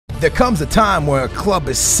There comes a time where a club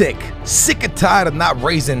is sick and tired of not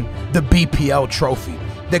raising the BPL trophy.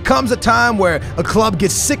 There comes a time where a club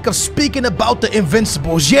gets sick of speaking about the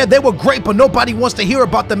Invincibles. Yeah, they were great, but nobody wants to hear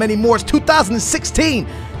about them anymore. It's 2016.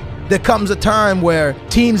 There comes a time where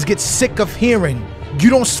teams get sick of hearing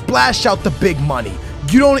you don't splash out the big money.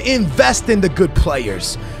 You don't invest in the good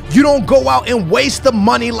players. You don't go out and waste the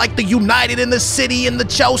money like the United and the City and the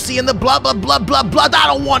Chelsea and the blah, blah, blah, blah, blah. I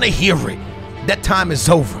don't want to hear it. That time is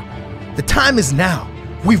over. The time is now.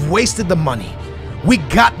 We've wasted the money. We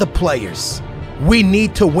got the players. We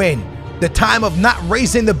need to win. The time of not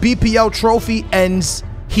raising the BPL trophy ends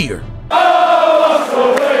here.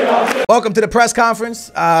 Welcome to the press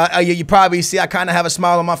conference. You probably see I kind of have a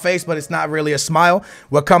smile on my face, but it's not really a smile.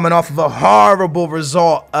 We're coming off of a horrible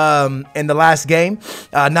result in the last game.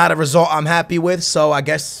 Not a result I'm happy with, so I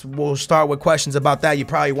guess we'll start with questions about that. You're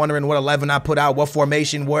probably wondering what 11 I put out, what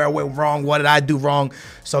formation, where I went wrong, what did I do wrong.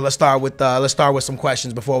 So let's start with some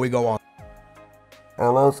questions before we go on.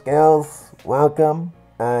 Hello, Skills. Welcome.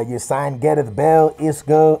 You signed Gareth Bale,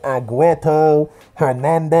 Isco, Aguero,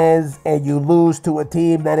 Hernandez, and you lose to a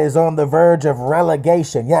team that is on the verge of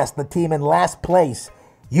relegation. Yes, the team in last place.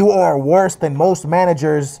 You are worse than most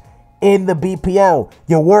managers in the BPL.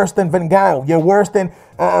 You're worse than Van Gaal. You're worse than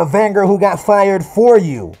Wenger, who got fired for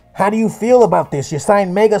you. How do you feel about this? You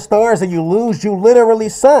signed mega stars and you lose. You literally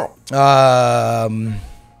suck. Wow.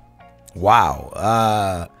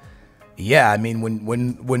 Yeah, I mean,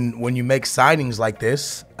 when you make signings like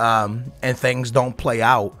this and things don't play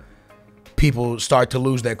out, people start to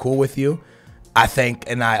lose their cool with you. I think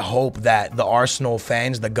and I hope that the Arsenal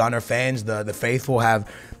fans, the Gunner fans, the faithful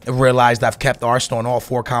have realized I've kept Arsenal in all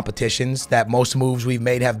 4 competitions, that most moves we've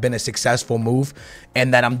made have been a successful move,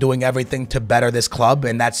 and that I'm doing everything to better this club,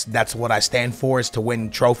 and that's what I stand for, is to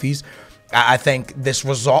win trophies. I think this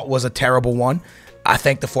result was a terrible one. I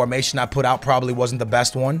think the formation I put out probably wasn't the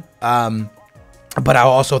best one. But I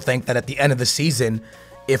also think that at the end of the season,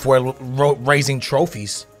 if we're raising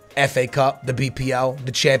trophies, FA Cup, the BPL,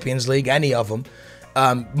 the Champions League, any of them,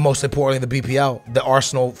 most importantly the BPL, the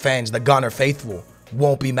Arsenal fans, the Gunner faithful,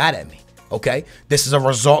 won't be mad at me. Okay, this is a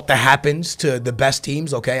result that happens to the best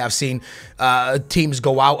teams. Okay, I've seen teams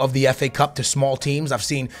go out of the FA Cup to small teams. I've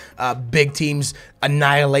seen big teams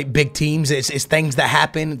annihilate big teams. It's things that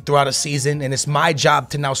happen throughout a season, and it's my job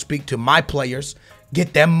to now speak to my players,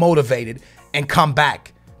 get them motivated, and come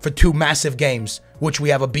back for 2 massive games, which we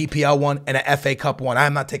have a BPL one and an FA Cup one.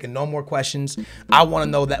 I'm not taking no more questions. I want to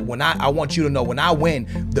know that I want you to know when I win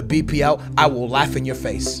the BPL, I will laugh in your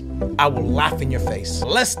face. I will laugh in your face.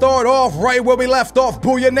 Let's start off right where we left off,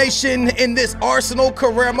 Booyah Nation, in this Arsenal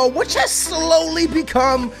career mode, which has slowly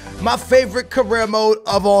become my favorite career mode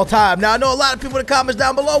of all time. Now, I know a lot of people in the comments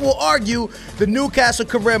down below will argue the Newcastle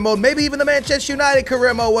career mode, maybe even the Manchester United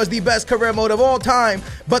career mode was the best career mode of all time,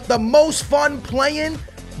 but the most fun playing,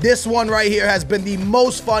 this one right here has been the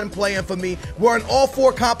most fun playing for me. We're in all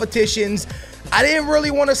 4 competitions. I didn't really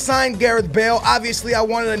want to sign Gareth Bale. Obviously, I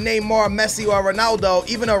wanted a Neymar, Messi, or Ronaldo,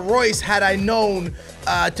 even a Royce, had I known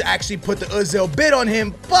to actually put the Ozil bid on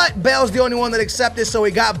him. But Bale's the only one that accepted, so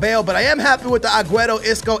he got Bale. But I am happy with the Aguero,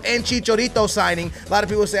 Isco, and Chicharito signing. A lot of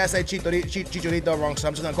people say I say Chicharito wrong, so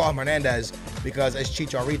I'm just going to call him Hernandez because it's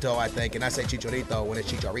Chicharito, I think, and I say Chicharito when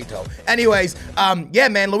it's Chicharito. Anyways, yeah,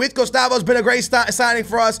 man, Luis Gustavo's been a great signing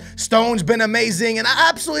for us. Stone's been amazing, and I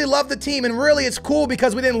absolutely love the team. And really, it's cool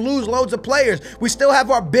because we didn't lose loads of players. We still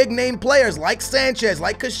have our big-name players like Sanchez,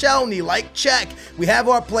 like Koscielny, like Czech. We have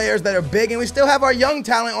our players that are big, and we still have our young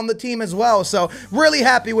talent on the team as well. So really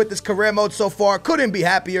happy with this career mode so far. Couldn't be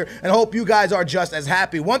happier, and hope you guys are just as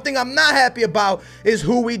happy. One thing I'm not happy about is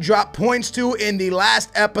who we dropped points to in the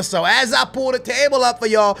last episode. As I pull the table up for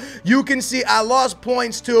y'all, you can see I lost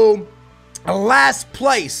points to a last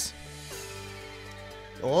place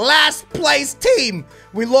team.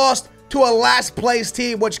 We lost to a last place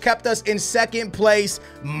team, which kept us in 2nd place.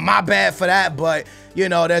 My bad for that, but you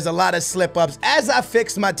know, there's a lot of slip-ups. As I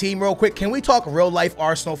fix my team real quick, can we talk real-life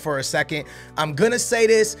Arsenal for a second? I'm gonna say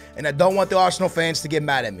this, and I don't want the Arsenal fans to get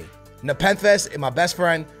mad at me. Nepenthes is my best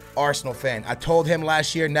friend, Arsenal fan. I told him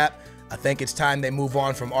last year, Nep, I think it's time they move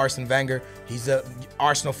on from Arsene Wenger. He's a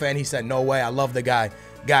Arsenal fan. He said, no way, I love the guy.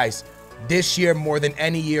 Guys, this year more than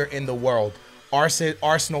any year in the world,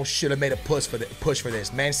 Arsenal should have made a push for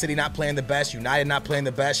this. Man City not playing the best, United not playing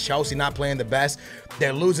the best, Chelsea not playing the best.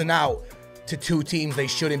 They're losing out to 2 teams they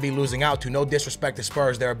shouldn't be losing out to. No disrespect to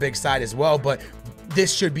Spurs, they're a big side as well, but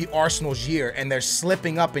this should be Arsenal's year, and they're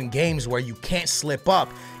slipping up in games where you can't slip up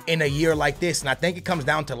in a year like this. And I think it comes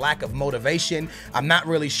down to lack of motivation. I'm not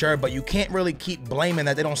really sure, but you can't really keep blaming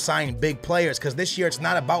that they don't sign big players, because this year it's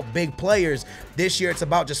not about big players. This year it's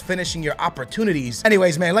about just finishing your opportunities.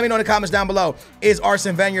 Anyways, man, let me know in the comments down below. Is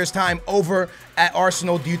Arsene Wenger's time over at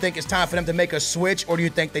Arsenal? Do you think it's time for them to make a switch, or do you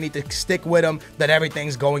think they need to stick with him, that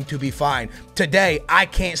everything's going to be fine? Today, I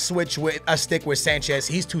can't stick with Sanchez.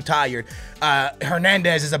 He's too tired.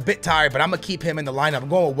 Hernandez is a bit tired, but I'm going to keep him in the lineup. I'm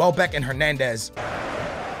going with Welbeck and Hernandez.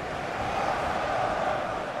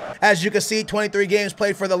 As you can see, 23 games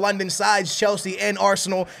played for the London sides, Chelsea and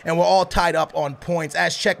Arsenal, and we're all tied up on points.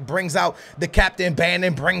 As Czech brings out the captain,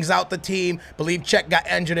 Bannon brings out the team. Believe Czech got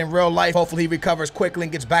injured in real life. Hopefully he recovers quickly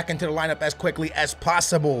and gets back into the lineup as quickly as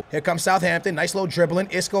possible. Here comes Southampton. Nice little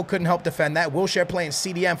dribbling. Isco couldn't help defend that. Wilshere playing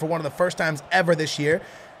CDM for one of the first times ever this year.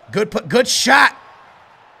 Good shot.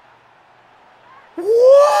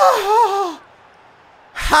 Whoa!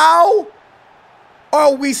 How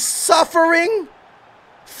are we suffering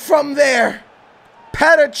from there?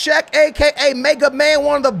 Petr Cech, aka Mega Man,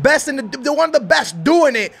 one of the best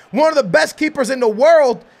doing it, one of the best keepers in the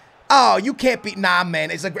world. Oh, you can't beat. Nah, man.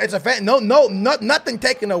 Nothing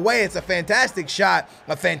taken away. It's a fantastic shot,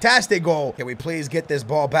 a fantastic goal. Can we please get this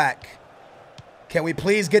ball back? Can we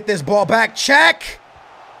please get this ball back? Cech.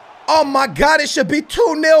 Oh my God, it should be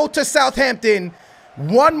 2-0 to Southampton.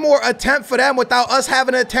 One more attempt for them without us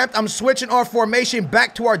having an attempt. I'm switching our formation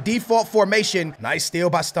back to our default formation. Nice steal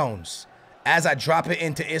by Stones. As I drop it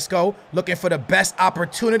into Isco, looking for the best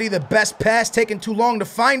opportunity, the best pass, taking too long to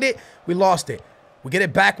find it. We lost it. We get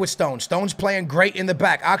it back with Stones. Stones playing great in the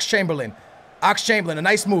back. Oxlade-Chamberlain. Oxlade-Chamberlain, a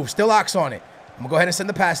nice move. Still Ox on it. I'm going to go ahead and send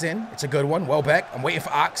the pass in. It's a good one. Welbeck. I'm waiting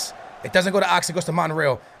for Ox. It doesn't go to Ox. It goes to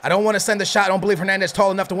Monreal. I don't want to send the shot. I don't believe Hernandez is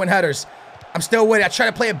tall enough to win headers. I'm still with it. I try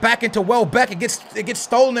to play it back into Welbeck. It gets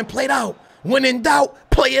stolen and played out. When in doubt,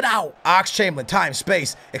 play it out. Oxlade-Chamberlain, time,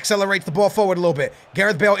 space, accelerates the ball forward a little bit.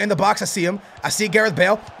 Gareth Bale in the box. I see him. I see Gareth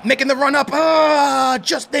Bale making the run up.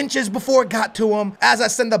 Just inches before it got to him. As I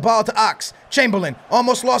send the ball to Ox-Chamberlain,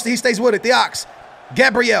 almost lost it. He stays with it. The Ox.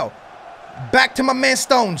 Gabriel. Back to my man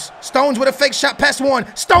Stones. Stones with a fake shot past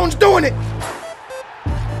one. Stones doing it.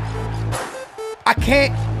 I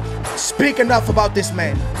can't speak enough about this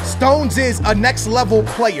man. Stones is a next level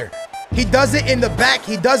player. He does it in the back.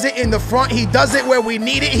 He does it in the front. He does it where we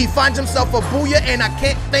need it. He finds himself a booyah, and I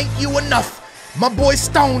can't thank you enough. My boy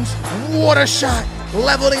Stones, what a shot.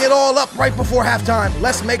 Leveling it all up right before halftime.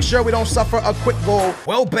 Let's make sure we don't suffer a quick goal.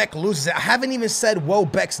 Welbeck loses it. I haven't even said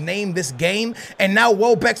Welbeck's name this game, and now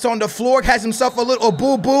Welbeck's on the floor, has himself a little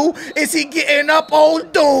boo-boo. Is he getting up? Oh,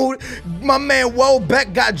 dude. My man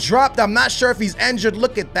Welbeck got dropped. I'm not sure if he's injured.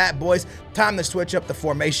 Look at that, boys. Time to switch up the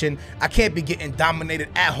formation. I can't be getting dominated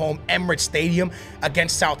at home, Emirates Stadium,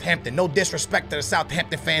 against Southampton. No disrespect to the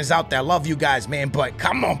Southampton fans out there. I love you guys, man, but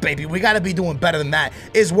come on, baby. We got to be doing better than that.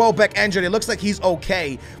 Is Welbeck injured? It looks like he's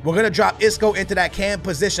okay. We're going to drop Isco into that cam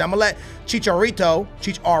position. I'm going to let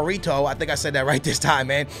Chicharito, I think I said that right this time,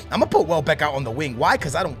 man. I'm going to put Welbeck out on the wing. Why?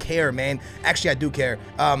 Because I don't care, man. Actually, I do care.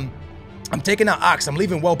 I'm taking out Ox. I'm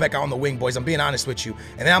leaving Welbeck out on the wing, boys. I'm being honest with you.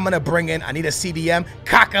 And then I'm going to bring in, I need a CDM.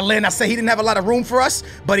 Coquelin. I say he didn't have a lot of room for us,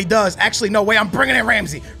 but he does. Actually, no way. I'm bringing in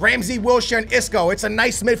Ramsey. Ramsey, Wilshere, and Isco. It's a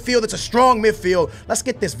nice midfield. It's a strong midfield. Let's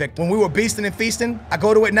get this, Vic. When we were beasting and feasting, I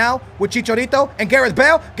go to it now with Chicharito and Gareth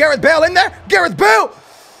Bale. Gareth Bale in there. Gareth Bale.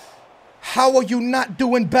 How are you not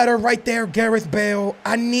doing better right there, Gareth Bale?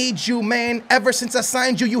 I need you, man. Ever since I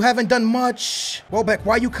signed you, you haven't done much. Welbeck,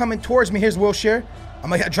 why are you coming towards me? Here's Wilshere. I'm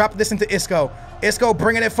going to drop this into Isco. Isco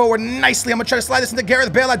bringing it forward nicely. I'm going to try to slide this into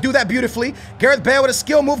Gareth Bale. I do that beautifully. Gareth Bale with a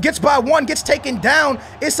skill move. Gets by one. Gets taken down.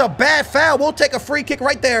 It's a bad foul. We'll take a free kick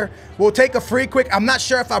right there. We'll take a free kick. I'm not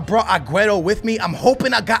sure if I brought Aguero with me. I'm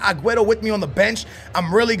hoping I got Aguero with me on the bench.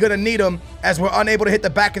 I'm really going to need him as we're unable to hit the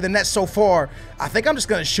back of the net so far. I think I'm just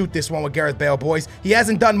going to shoot this one with Gareth Bale, boys. He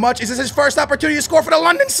hasn't done much. Is this his first opportunity to score for the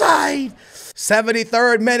London side?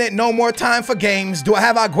 73rd minute, no more time for games. Do I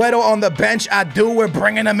have Aguero on the bench? I do. We're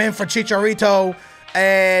bringing him in for Chicharito.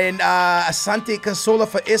 And Asante Cazorla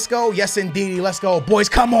for Isco. Yes, indeed. Let's go. Boys,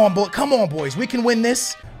 come on, boys. We can win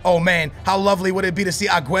this. Oh, man. How lovely would it be to see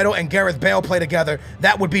Aguero and Gareth Bale play together?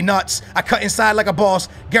 That would be nuts. I cut inside like a boss.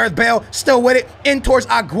 Gareth Bale still with it. In towards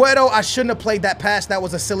Aguero. I shouldn't have played that pass. That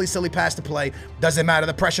was a silly, silly pass to play. Doesn't matter.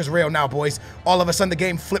 The pressure's real now, boys. All of a sudden, the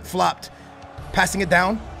game flip-flopped. Passing it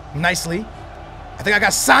down nicely. I think I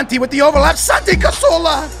got Santi with the overlap. Santi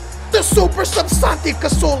Cazorla, the super sub Santi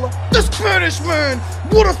Cazorla, the Spanish man.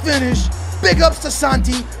 What a finish. Big ups to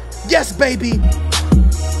Santi. Yes, baby.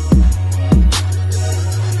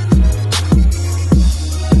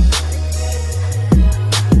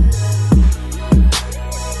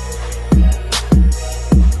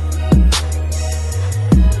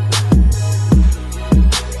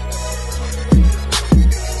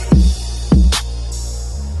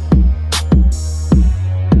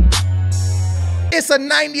 a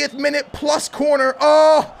 90th minute plus corner.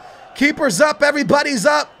 Oh, keeper's up. Everybody's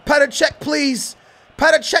up. Petr Cech, please.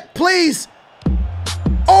 Petr Cech, please.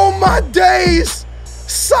 Oh, my days.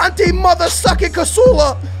 Santi mother-sucking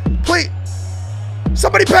Kasula. Please.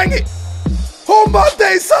 Somebody bang it. Oh, my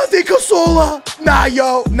days, Santi Kasula. Nah,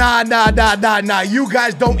 yo. Nah. You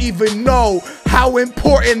guys don't even know how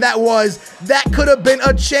important that was. That could have been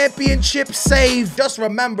a championship save. Just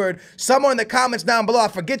remembered, someone in the comments down below, I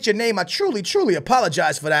forget your name, I truly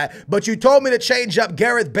apologize for that, but you told me to change up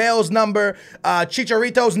Gareth Bale's number,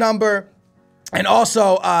 Chicharito's number, and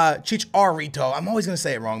also Chicharito. I'm always gonna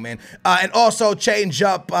say it wrong, man. And also change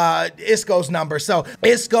up Isco's number. So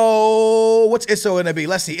Isco, what's Isco gonna be?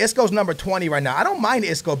 Let's see. Isco's number 20 right now. I don't mind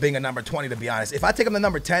Isco being a number 20, to be honest. If I take him to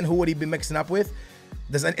number 10, who would he be mixing up with?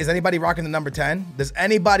 Is anybody rocking the number 10? Does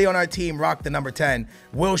anybody on our team rock the number 10?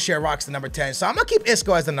 Wilshere rocks the number 10. So I'm gonna keep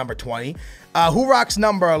Isco as the number 20. Who rocks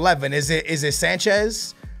number 11? Is it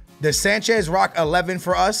Sanchez? Does Sanchez rock 11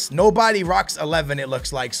 for us? Nobody rocks 11, it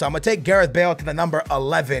looks like. So I'm gonna take Gareth Bale to the number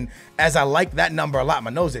 11, as I like that number a lot.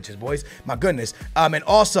 My nose itches, boys. My goodness. And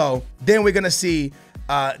also, then we're gonna see,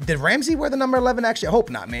 did Ramsey wear the number 11? Actually, I hope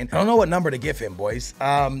not, man. I don't know what number to give him, boys.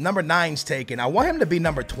 Number 9's taken. I want him to be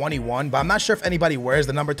number 21, but I'm not sure if anybody wears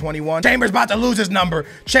the number 21. Chambers about to lose his number.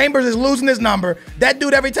 Chambers is losing his number. That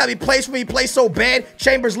dude, every time he plays for me, he plays so bad.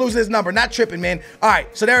 Chambers losing his number. Not tripping, man. All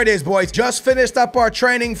right, so there it is, boys. Just finished up our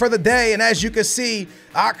training for the day, and as you can see,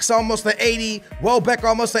 Ox almost to 80, Welbeck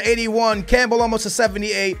almost to 81, Campbell almost to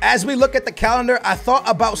 78. As we look at the calendar, I thought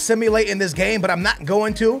about simulating this game, but I'm not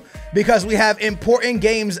going to, because we have important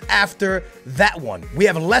games after that one. We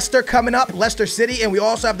have Leicester coming up, Leicester City, and we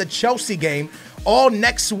also have the Chelsea game all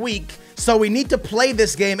next week. So we need to play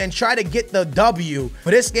this game and try to get the W.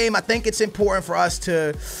 For this game, I think it's important for us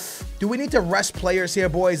to... Do we need to rest players here,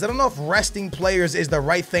 boys? I don't know if resting players is the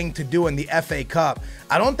right thing to do in the FA Cup.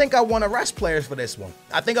 I don't think I want to rest players for this one.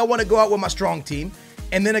 I think I want to go out with my strong team.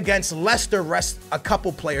 And then against Leicester, rest a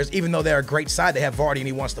couple players, even though they're a great side. They have Vardy and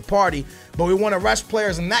he wants to party. But we want to rest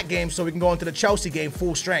players in that game so we can go into the Chelsea game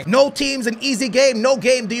full strength. No team's an easy game. No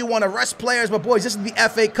game do you want to rest players. But boys, this is the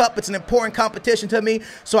FA Cup. It's an important competition to me.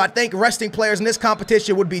 So I think resting players in this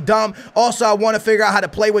competition would be dumb. Also, I want to figure out how to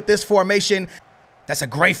play with this formation. That's a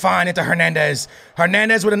great find into Hernandez.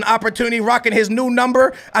 Hernandez with an opportunity, rocking his new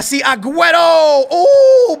number. I see Agüero.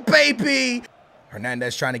 Oh, baby.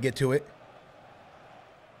 Hernandez trying to get to it.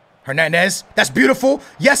 Hernandez, that's beautiful.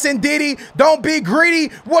 Yes, indeedy. Don't be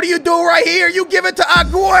greedy. What do you do right here? You give it to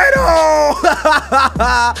Agüero.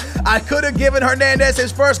 I could have given Hernandez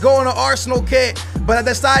his first goal in an Arsenal kit, but I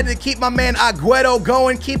decided to keep my man Agüero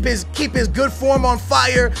going, keep his good form on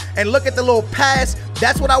fire, and look at the little pass.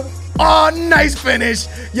 That's what I... Oh, nice finish.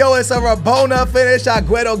 Yo, it's a Rabona finish.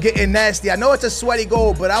 Agüero getting nasty. I know it's a sweaty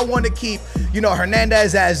goal, but I want to keep, you know,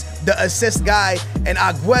 Hernandez as the assist guy and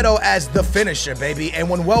Agüero as the finisher, baby. And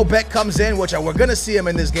when Welbeck comes in, which we're going to see him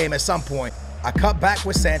in this game at some point, I cut back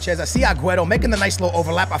with Sanchez. I see Agüero making the nice little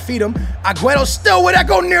overlap. I feed him. Agüero still with that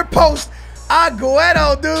go near post.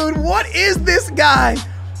 Agüero, dude, what is this guy?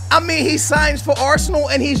 I mean, he signs for Arsenal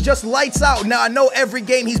and he's just lights out. Now, I know every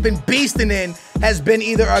game he's been beasting in has been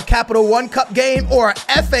either a Capital One Cup game or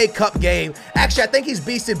a FA Cup game. Actually, I think he's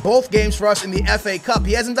beasted both games for us in the FA Cup.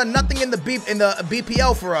 He hasn't done nothing in the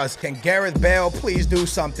BPL for us. Can Gareth Bale please do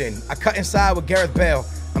something? I cut inside with Gareth Bale.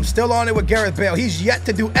 I'm still on it with Gareth Bale. He's yet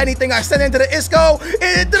to do anything. I sent into the Isco,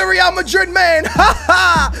 into the Real Madrid, man. Ha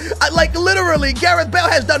ha! Like, literally, Gareth Bale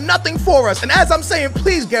has done nothing for us. And as I'm saying,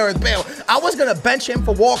 please, Gareth Bale, I was going to bench him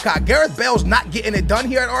for Walcott. Gareth Bale's not getting it done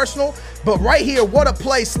here at Arsenal. But right here, what a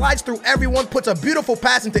play. Slides through everyone, puts a beautiful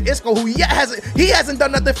pass into Isco, who yet hasn't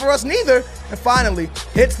done nothing for us neither. And finally,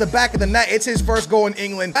 hits the back of the net. It's his first goal in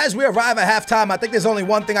England. As we arrive at halftime, I think there's only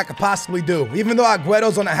one thing I could possibly do. Even though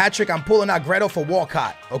Agüero's on a hat trick, I'm pulling Agüero for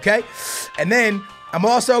Walcott, okay? And then I'm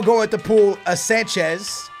also going to pull a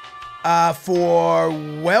Sanchez for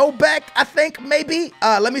Welbeck, I think, maybe.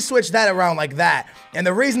 Let me switch that around like that. And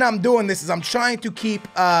the reason I'm doing this is I'm trying to keep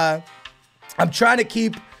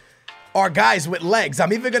our guys with legs.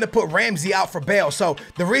 I'm even going to put Ramsey out for Bale. So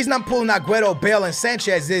the reason I'm pulling Agüero, Bale, and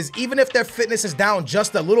Sanchez is even if their fitness is down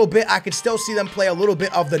just a little bit, I could still see them play a little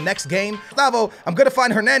bit of the next game. Gustavo, I'm going to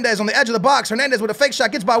find Hernandez on the edge of the box. Hernandez with a fake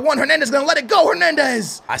shot, gets by one. Hernandez going to let it go.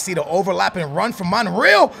 Hernandez. I see the overlapping run from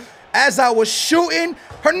Monreal. As I was shooting,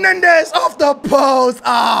 Hernandez off the post.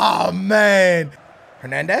 Oh, man.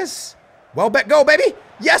 Hernandez. Welbeck, go, baby.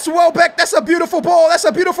 Yes, Welbeck, that's a beautiful ball. That's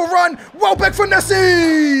a beautiful run. Welbeck for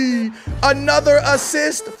Nessie. Another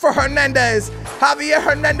assist for Hernandez. Javier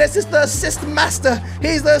Hernandez is the assist master.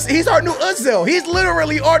 He's our new Ozil. He's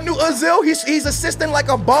literally our new Ozil. He's assisting like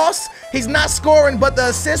a boss. He's not scoring, but the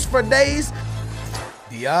assist for days.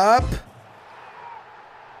 Yup.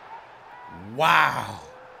 Wow.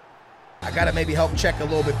 I gotta maybe help check a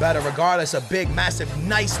little bit better. Regardless, a big, massive,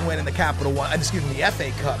 nice win in the Capital One. Excuse me, the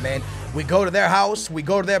FA Cup, man. We go to their house, we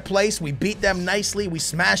go to their place, we beat them nicely, we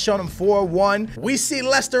smash on them 4-1. We see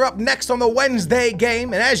Leicester up next on the Wednesday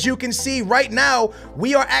game, and as you can see right now,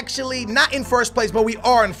 we are actually not in first place, but we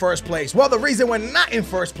are in first place. Well, the reason we're not in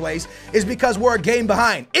first place is because we're a game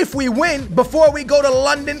behind. If we win before we go to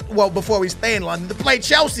London, well, before we stay in London to play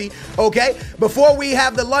Chelsea, okay? Before we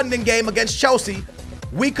have the London game against Chelsea,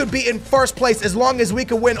 we could be in first place as long as we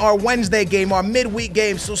could win our Wednesday game, our midweek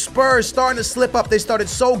game. So Spurs starting to slip up. They started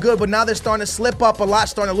so good, but now they're starting to slip up a lot,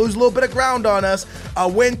 starting to lose a little bit of ground on us. A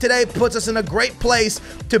win today puts us in a great place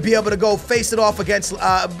to be able to go face it off against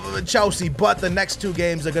Chelsea, but the next two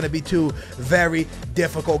games are going to be two very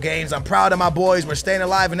difficult games. I'm proud of my boys. We're staying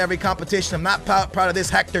alive in every competition. I'm not proud of this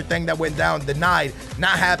Hector thing that went down, denied.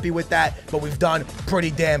 Not happy with that, but we've done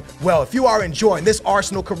pretty damn well. If you are enjoying this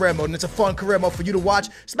Arsenal career mode, and it's a fun career mode for you to watch,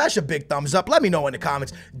 smash a big thumbs up. Let me know in the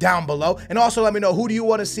comments down below. And also let me know, who do you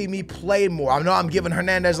want to see me play more? I know I'm giving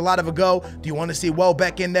Hernandez a lot of a go. Do you want to see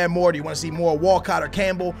Welbeck in there more? Do you want to see more Walcott or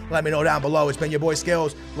Campbell? Let me know down below. It's been your boy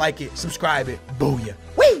Skills. Like it, subscribe it. Booyah.